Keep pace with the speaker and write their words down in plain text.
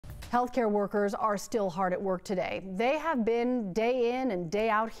Healthcare workers are still hard at work today. They have been day in and day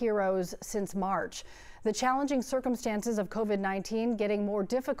out heroes since March. The challenging circumstances of COVID-19 getting more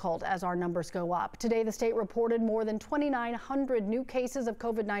difficult as our numbers go up. Today, the state reported more than 2,900 new cases of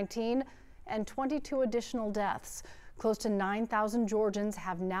COVID-19 and 22 additional deaths. Close to 9,000 Georgians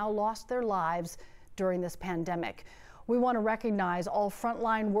have now lost their lives during this pandemic. We want to recognize all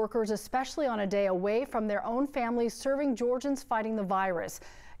frontline workers, especially on a day away from their own families, serving Georgians fighting the virus.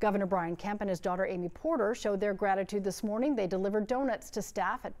 Governor Brian Kemp and his daughter Amy Porter showed their gratitude this morning. They delivered donuts to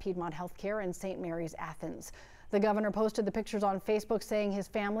staff at Piedmont Healthcare in St. Mary's, Athens. The governor posted the pictures on Facebook, saying his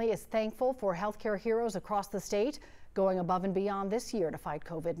family is thankful for healthcare heroes across the state going above and beyond this year to fight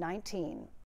COVID-19.